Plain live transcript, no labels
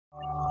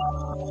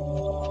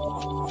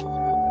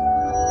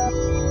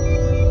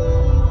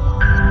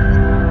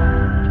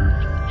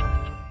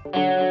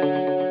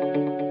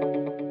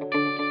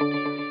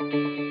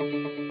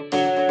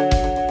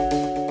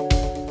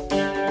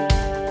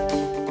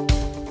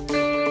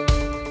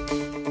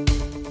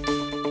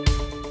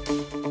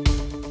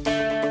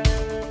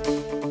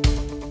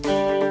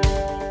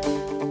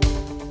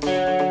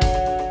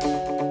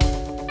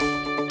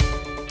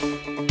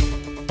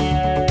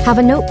Have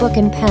a notebook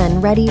and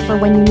pen ready for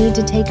when you need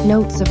to take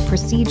notes of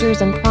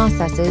procedures and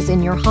processes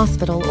in your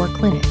hospital or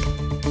clinic.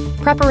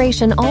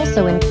 Preparation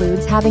also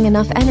includes having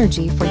enough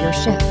energy for your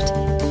shift.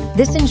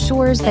 This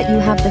ensures that you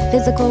have the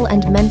physical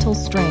and mental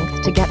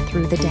strength to get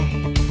through the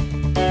day.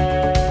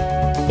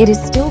 It is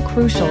still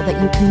crucial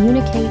that you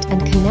communicate and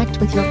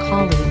connect with your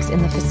colleagues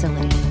in the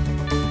facility.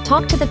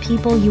 Talk to the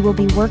people you will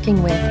be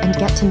working with and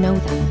get to know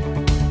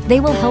them.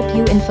 They will help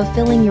you in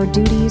fulfilling your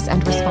duties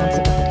and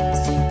responsibilities.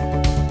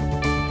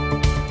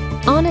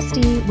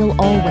 Honesty will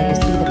always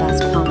be the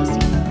best policy.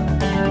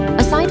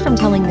 Aside from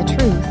telling the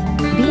truth,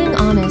 being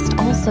honest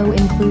also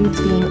includes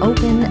being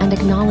open and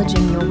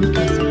acknowledging your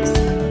weaknesses.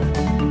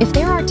 If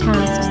there are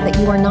tasks that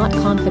you are not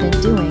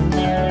confident doing,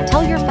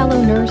 tell your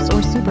fellow nurse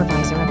or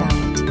supervisor about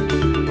it.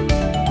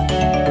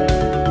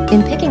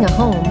 In picking a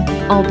home,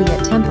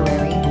 albeit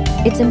temporary,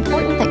 it's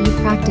important that you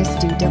practice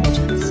due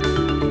diligence.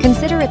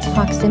 Consider its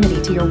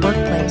proximity to your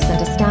workplace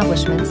and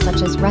establishments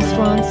such as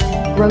restaurants,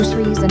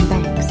 groceries, and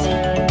banks.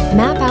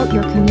 Map out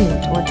your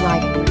commute or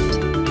driving route.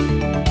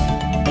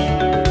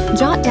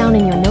 Jot down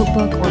in your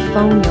notebook or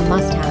phone your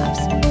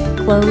must-haves: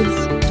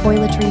 clothes,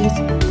 toiletries,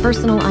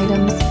 personal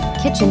items,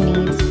 kitchen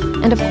needs,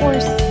 and of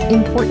course,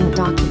 important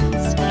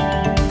documents.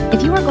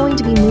 If you are going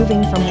to be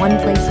moving from one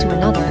place to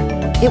another,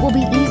 it will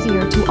be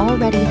easier to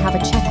already have a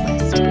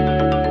checklist.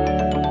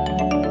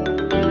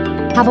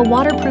 Have a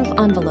waterproof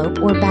envelope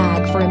or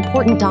bag for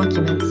important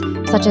documents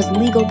such as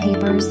legal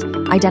papers,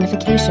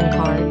 identification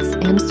cards,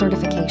 and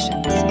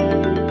certifications.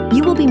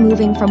 You will be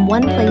moving from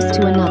one place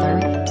to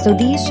another, so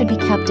these should be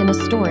kept in a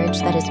storage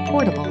that is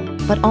portable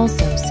but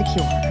also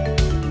secure.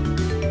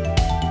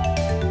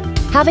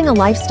 Having a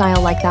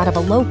lifestyle like that of a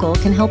local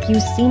can help you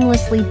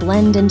seamlessly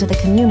blend into the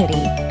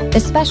community,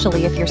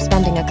 especially if you're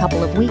spending a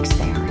couple of weeks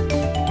there.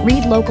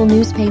 Read local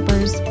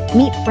newspapers,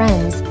 meet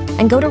friends,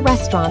 and go to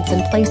restaurants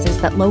and places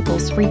that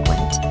locals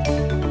frequent.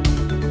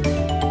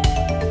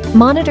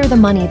 Monitor the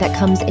money that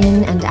comes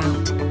in and out.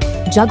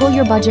 Juggle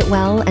your budget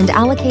well and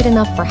allocate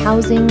enough for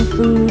housing,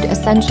 food,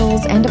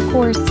 essentials, and of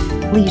course,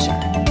 leisure.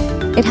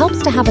 It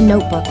helps to have a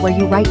notebook where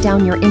you write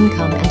down your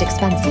income and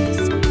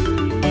expenses.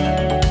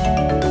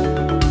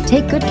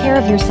 Take good care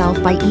of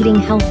yourself by eating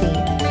healthy,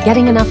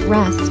 getting enough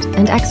rest,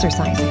 and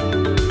exercising.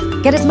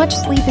 Get as much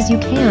sleep as you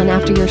can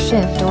after your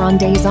shift or on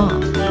days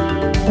off.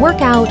 Work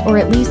out or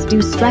at least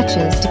do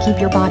stretches to keep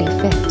your body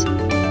fit.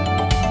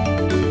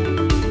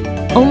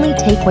 Only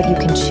take what you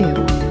can chew.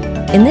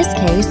 In this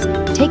case,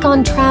 take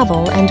on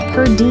travel and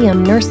per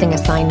diem nursing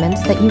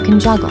assignments that you can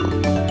juggle.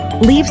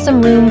 Leave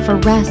some room for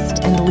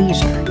rest and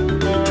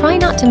leisure. Try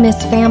not to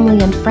miss family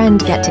and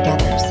friend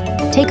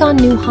get-togethers. Take on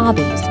new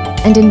hobbies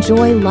and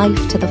enjoy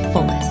life to the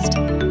fullest.